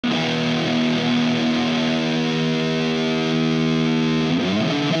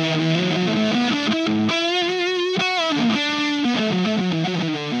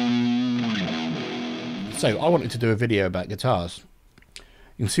So I wanted to do a video about guitars.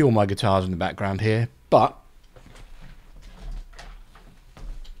 You can see all my guitars in the background here, but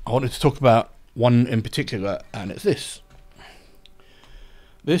I wanted to talk about one in particular, and it's this.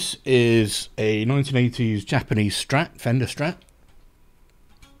 This is a 1980s Japanese Strat, Fender Strat.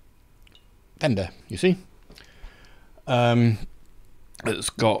 Fender, you see? It's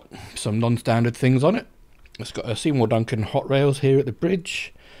got some non-standard things on it. It's got a Seymour Duncan hot rails here at the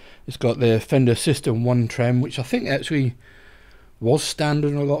bridge. It's got the Fender System 1 trem, which I think actually was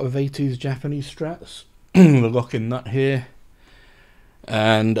standard in a lot of 80s Japanese Strats. The locking nut here.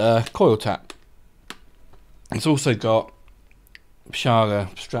 And coil tap. It's also got Shara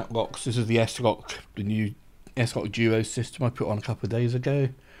Strat locks. This is the S-Lock, the new S-Lock Duo system I put on a couple of days ago.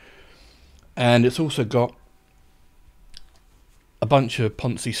 And it's also got a bunch of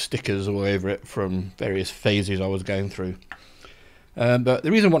Ponzi stickers all over it from various phases I was going through. But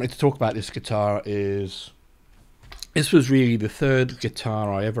the reason I wanted to talk about this guitar is this was really the third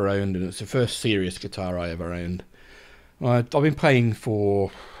guitar I ever owned, and it's the first serious guitar I ever owned. I've been playing for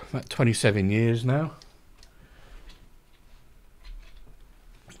about 27 years now.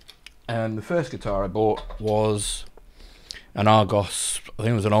 And the first guitar I bought was an Argos, I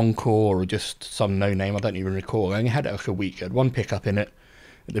think it was an Encore or just some no name, I don't even recall. I only had it like a week. I had one pickup in it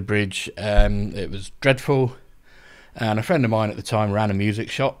at the bridge. It was dreadful, and a friend of mine at the time ran a music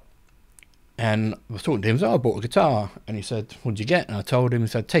shop, and I was talking to him. So I bought a guitar, and he said, "What did you get?" And I told him. He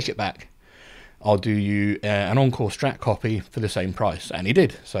said, "Take it back. I'll do you an Encore Strat copy for the same price." And he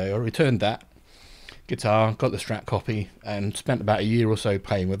did. So I returned that guitar, got the Strat copy, and spent about a year or so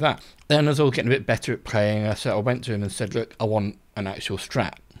playing with that. Then as I was getting a bit better at playing, I went to him and said, "Look, I want an actual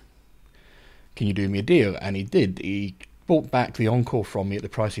Strat. Can you do me a deal?" And he did. He bought back the Encore from me at the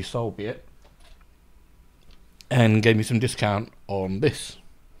price he sold me it, and gave me some discount on this.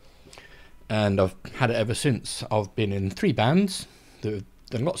 And I've had it ever since. I've been in 3 bands, done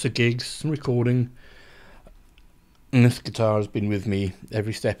lots of gigs, some recording, and this guitar has been with me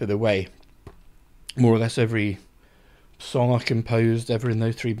every step of the way. More or less every song I composed ever in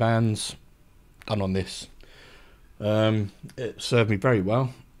those 3 bands, done on this. It served me very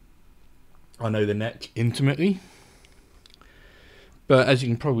well. I know the neck intimately, but as you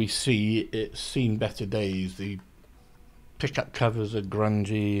can probably see, it's seen better days. The pickup covers are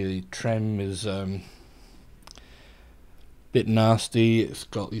grungy, the trem is a bit nasty, it's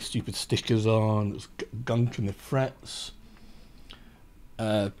got these stupid stickers on, it's gunk in the frets.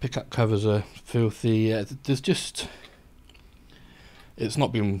 Pickup covers are filthy. There's just, it's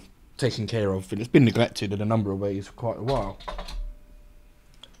not been taken care of, and it's been neglected in a number of ways for quite a while.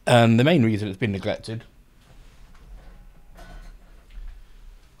 And the main reason it's been neglected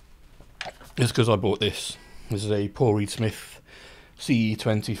is because I bought this. This is a Paul Reed Smith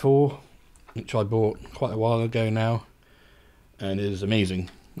CE24, which I bought quite a while ago now, and it is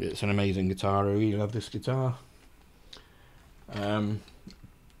amazing. It's an amazing guitar. I really love this guitar.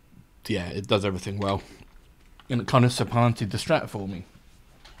 Yeah, it does everything well, and it kind of supplanted the Strat for me.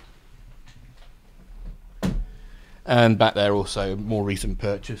 And back there also, more recent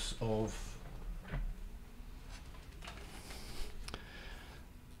purchase of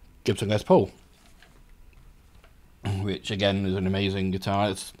Gibson Les Paul, which again is an amazing guitar.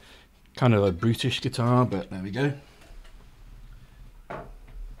 It's kind of a brutish guitar, but there we go.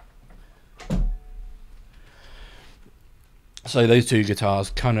 So those 2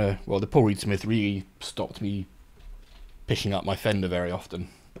 guitars kind of, well, the Paul Reed Smith really stopped me picking up my Fender very often,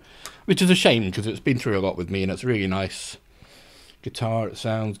 which is a shame because it's been through a lot with me, and it's a really nice guitar. It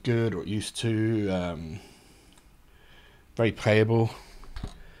sounds good, or it used to, very playable.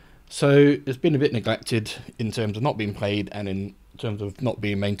 So it's been a bit neglected in terms of not being played and in terms of not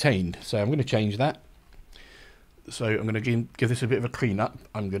being maintained. So I'm going to change that. So I'm going to give this a bit of a clean up.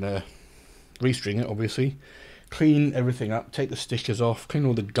 I'm going to restring it, obviously. Clean everything up, take the stickers off, clean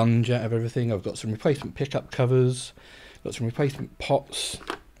all the gunge out of everything. I've got some replacement pickup covers, got some replacement pots,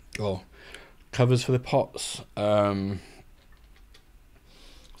 or covers for the pots.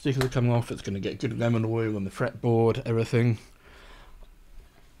 Stickers are coming off. It's going to get good lemon oil on the fretboard, everything.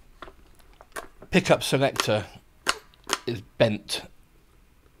 Pickup selector is bent.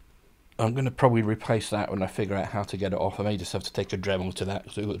 I'm going to probably replace that when I figure out how to get it off. I may just have to take a Dremel to that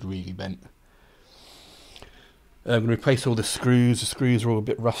because it looks really bent. I'm going to replace all the screws. The screws are all a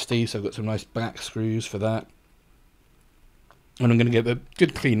bit rusty, so I've got some nice black screws for that. And I'm going to give it a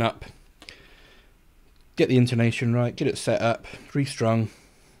good clean up, get the intonation right, get it set up, restrung,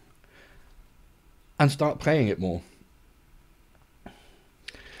 and start playing it more.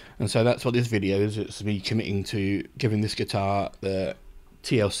 And so that's what this video is. It's me committing to giving this guitar the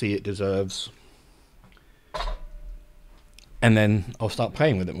TLC it deserves, and then I'll start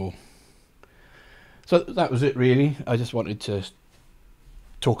playing with it more. So that was it really. I just wanted to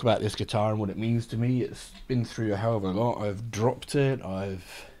talk about this guitar and what it means to me. It's been through a hell of a lot. I've dropped it,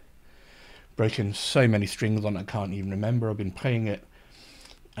 I've broken so many strings on it I can't even remember. I've been playing it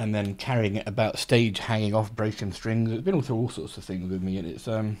and then carrying it about stage, hanging off broken strings. It's been through all sorts of things with me, and it's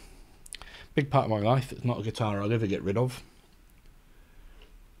a big part of my life. It's not a guitar I'll ever get rid of,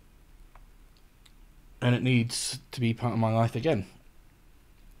 and it needs to be part of my life again.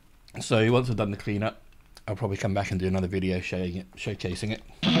 So once I've done the cleanup, I'll probably come back and do another video showcasing it.